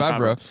Favreau. John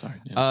Favreau. Sorry.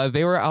 Yeah.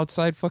 They were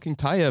outside fucking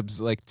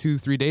tie-ups like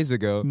 2-3 days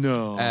ago.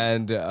 No.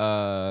 And they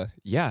were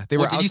Did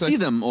you outside- see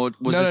them or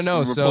was this no.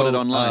 reported So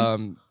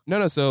online?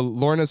 So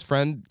Lorna's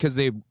friend,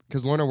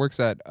 because Lorna works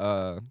at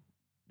the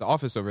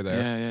office over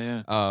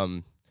there. Yeah.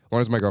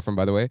 Lorna's my girlfriend,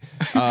 by the way.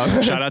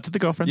 Shout out to the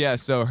girlfriend. Yeah,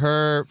 so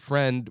her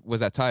friend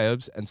was at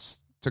tie-ups and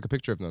took a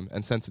picture of them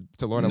and sent it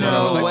to Lorna. No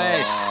Lorna was like,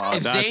 way. Oh,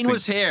 If that's Zane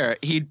was here,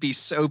 he'd be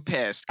so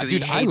pissed because he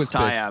Dude, I hates was pissed.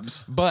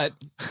 tie-abs. But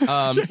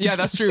yeah,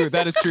 that's true.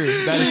 That is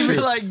true. That is He'd be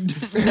true. like,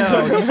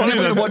 no, he's never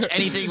going to watch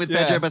anything with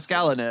Yeah. Pedro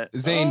Pascal in it.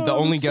 Zane, the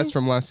only guest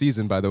from last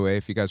season, by the way,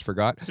 if you guys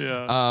forgot.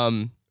 Yeah.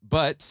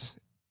 But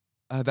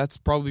that's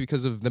probably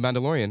because of The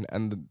Mandalorian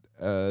and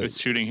It's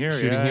shooting here.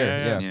 shooting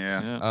here,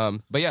 Yeah.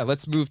 but yeah,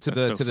 let's move to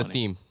That's so the funny.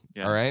 theme.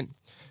 Yeah. All right.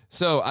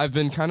 So I've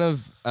been kind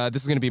of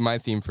this is gonna be my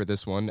theme for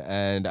this one,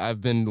 and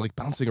I've been like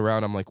bouncing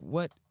around. I'm like,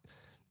 what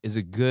is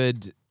a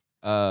good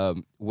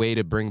way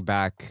to bring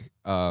back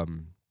a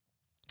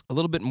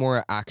little bit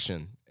more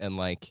action and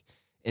like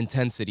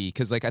intensity?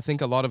 Because like I think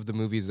a lot of the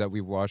movies that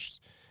we've watched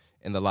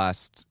in the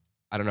last,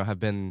 I don't know, have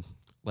been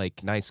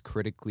like nice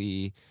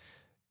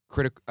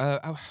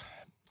I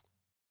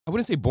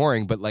wouldn't say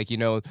boring, but like, you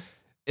know,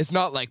 it's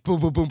not like boom,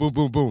 boom, boom, boom,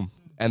 boom, boom.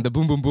 And the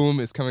boom, boom, boom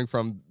is coming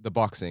from the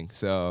boxing.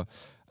 So,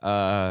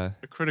 A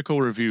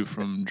critical review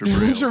from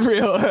Jabril.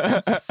 Jabril.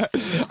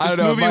 I This don't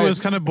know. movie was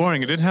kind of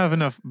boring. It didn't have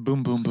enough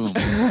boom, boom, boom.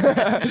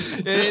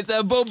 It's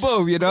a boom,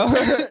 boom, you know?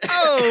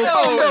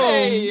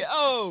 Hey,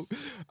 oh.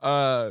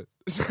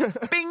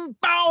 Bing,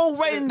 bow,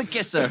 right in the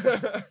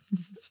kisser.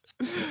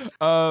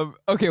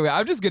 Okay, wait,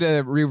 I'm just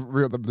gonna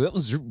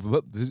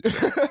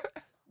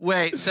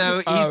Wait,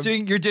 so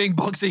you're doing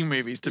boxing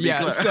movies, to be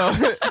clear.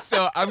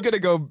 so I'm gonna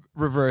go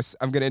reverse.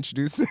 I'm gonna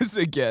introduce this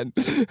again.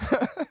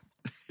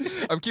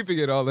 I'm keeping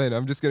it all in.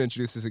 I'm just gonna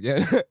introduce this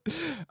again.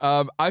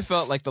 I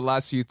felt like the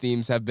last few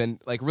themes have been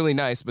like really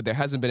nice, but there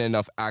hasn't been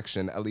enough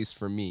action, at least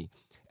for me.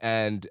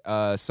 And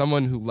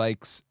someone who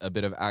likes a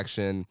bit of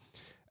action,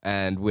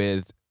 and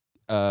with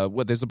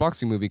there's a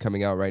boxing movie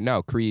coming out right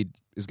now. Creed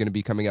is gonna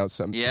be coming out.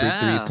 Creed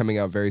 3 is coming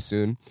out very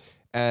soon,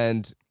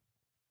 and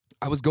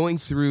I was going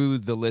through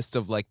the list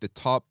of like the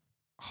top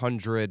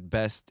 100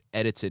 best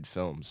edited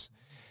films,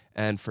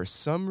 and for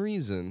some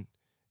reason,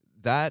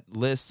 that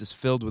list is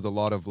filled with a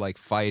lot of like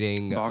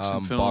fighting,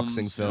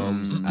 boxing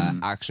films,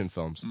 action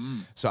films.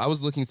 So I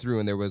was looking through,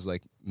 and there was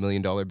like $1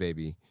 Million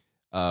Baby,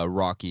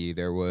 Rocky.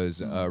 There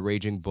was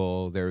Raging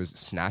Bull. There was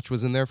Snatch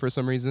was in there for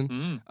some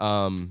reason.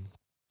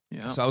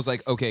 Yeah. So I was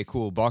like, okay,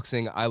 cool,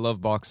 boxing. I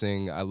love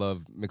boxing. I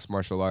love mixed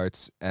martial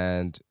arts,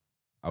 and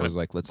I was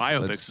like, let's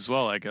biopics as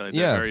well, like they're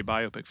very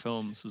biopic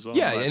films as well.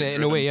 Yeah,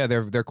 in a way, yeah,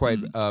 they're quite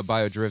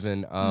bio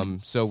driven.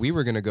 So we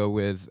were gonna go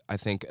with, I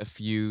think, a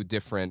few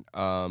different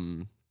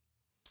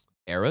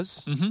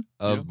eras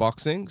of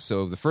boxing.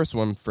 So the first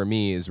one for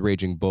me is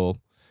Raging Bull.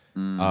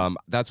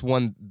 That's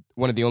one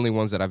of the only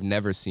ones that I've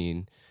never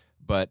seen,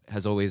 but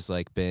has always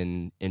like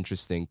been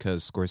interesting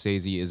because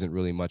Scorsese isn't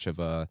really much of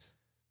a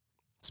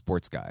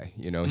sports guy.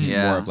 You know, he's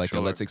more of like a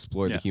let's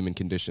explore the human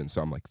condition.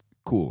 So I'm like,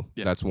 cool,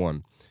 that's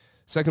one.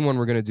 Second one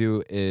we're gonna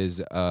do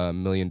is $1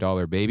 Million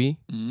Baby.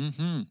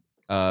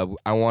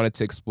 I wanted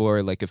to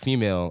explore like a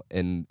female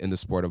in the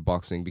sport of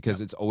boxing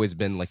because it's always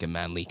been like a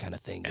manly kind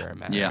of thing. You're a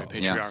man,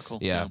 patriarchal.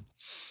 Yeah.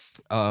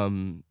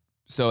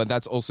 So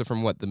that's also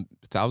from what, the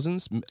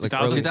thousands? Like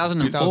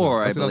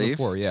 2004, I believe.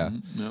 2004, yeah.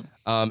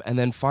 And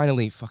then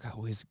finally, fuck, I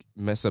always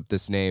mess up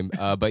this name,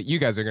 but you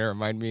guys are gonna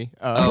remind me.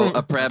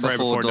 A Prayer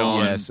Before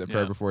Dawn. Yes, A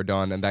Prayer Before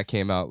Dawn, and that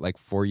came out like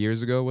 4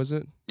 years ago, was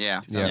it?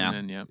 Yeah.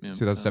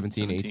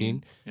 2017,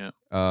 18. Yeah.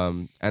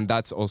 And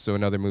that's also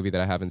another movie that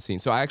I haven't seen.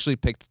 So I actually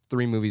picked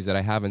 3 movies that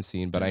I haven't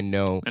seen, but I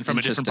know And from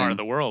a different part of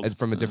the world. and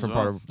from a different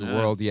part of the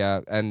world,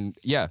 and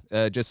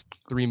just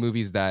 3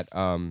 movies that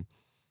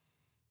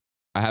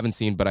I haven't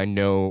seen, but I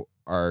know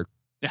are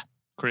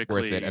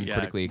critically worth it and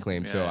critically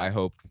acclaimed. So I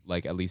hope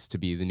like at least to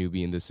be the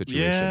newbie in this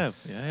situation.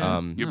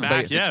 Yeah. You're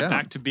back.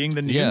 Back to being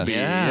the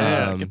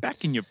newbie. Get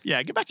back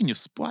in your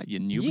spot, you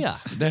newbie. Yeah,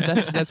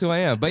 that's who I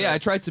am. But yeah, I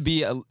tried to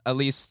be at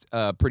least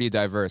pretty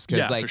diverse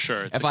because like for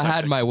sure. if I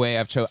had my way,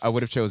 I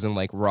would have chosen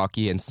like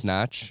Rocky and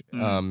Snatch.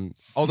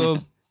 Although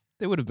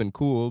they would have been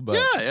cool, but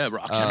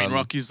Rocky. I mean,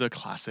 Rocky's a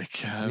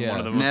classic. One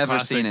of the most Never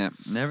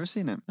classic. Never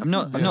seen it. I've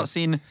not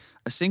seen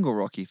a single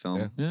Rocky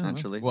film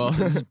actually. Well,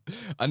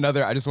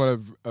 I just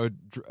want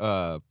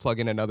to plug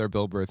in another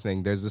Bill Burr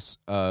thing. There's this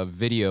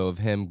video of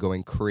him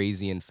going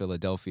crazy in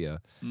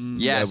Philadelphia.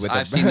 Yes,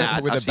 I've seen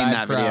that. I've seen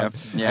that video.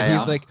 Yeah, and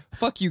he's like,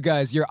 "Fuck you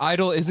guys, your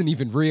idol isn't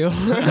even real."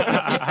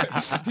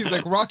 He's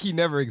like, "Rocky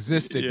never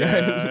existed,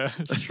 guys." Yeah,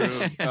 it's true.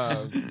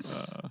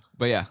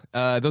 But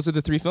yeah, those are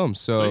the 3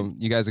 films. So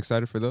you guys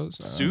excited for those?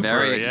 Super.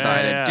 Very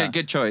excited. Yeah.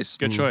 Good choice.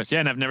 Good choice. Yeah,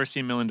 and I've never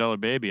seen $1 Million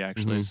Baby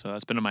actually, so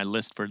that's been on my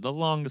list for the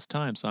longest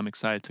time. So I'm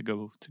excited to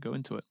go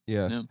into it.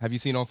 Yeah. Have you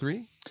seen all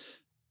 3?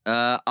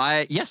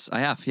 Yes, I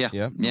have. Yeah.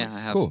 Yeah. I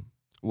have. Cool.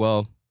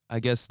 Well, I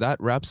guess that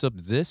wraps up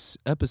this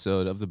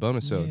episode of the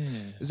bonus-ode.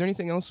 Is there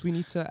anything else we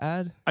need to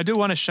add? I do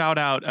want to shout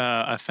out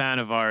a fan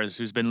of ours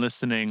who's been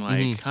listening,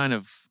 like kind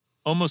of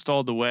almost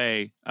all the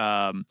way.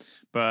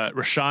 But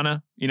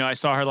Roshana, I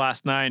saw her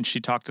last night and she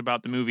talked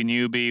about the movie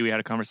Newbie. We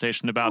had a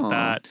conversation about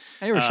that.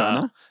 Hey,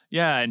 Roshana.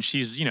 Yeah, and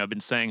she's, been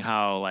saying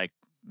how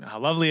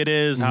lovely it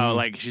is, how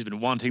like she's been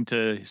wanting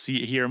to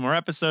hear more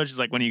episodes. She's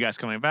like, when are you guys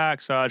coming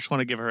back? So I just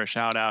want to give her a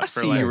shout out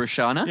for you,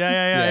 Roshana.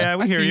 Yeah.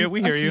 We hear you.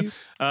 We hear you.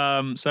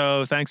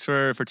 So thanks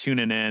for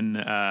tuning in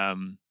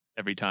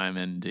every time.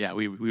 And yeah,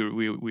 we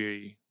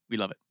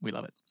love it. We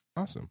love it.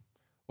 Awesome.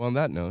 Well, on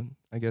that note,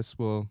 I guess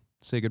we'll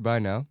say goodbye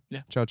now.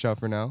 Yeah. Ciao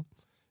for now.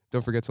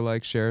 Don't forget to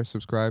like, share,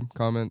 subscribe,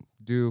 comment,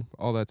 do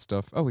all that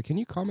stuff. Oh, wait, can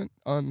you comment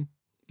on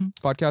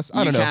podcasts?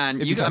 I don't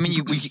know. You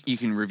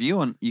can review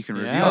on. You can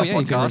review Yeah. our Oh, yeah,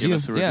 you can podcast. give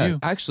us a Yeah, review.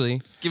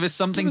 actually, Give us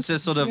something to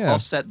sort of yeah.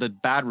 offset the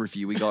bad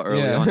review we got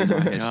early Yeah. on in our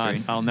God,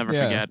 history. I'll never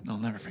Yeah. forget. I'll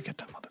never forget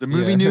that mother. The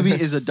movie Newbie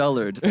is a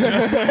dullard.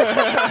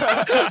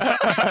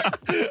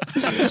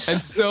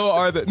 and so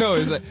are the no.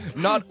 It's like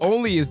not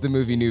only is the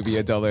movie Newbie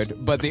a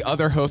dullard, but the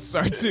other hosts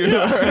are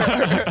too.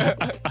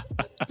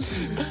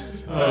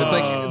 It's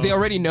like they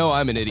already know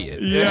I'm an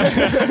idiot.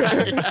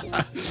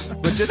 Yeah.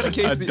 But just in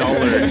case A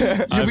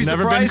dullard. You'll I've be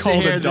never been surprised to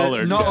called hear a that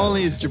dullard. not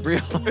only is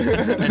Jabril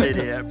an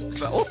idiot,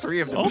 but all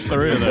 3 of them. All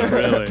 3 of them,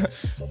 really.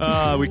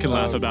 We can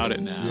laugh about it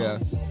now. Yeah.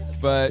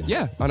 But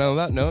yeah, on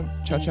that note,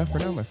 ciao for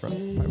now, my friends.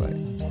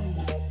 Bye.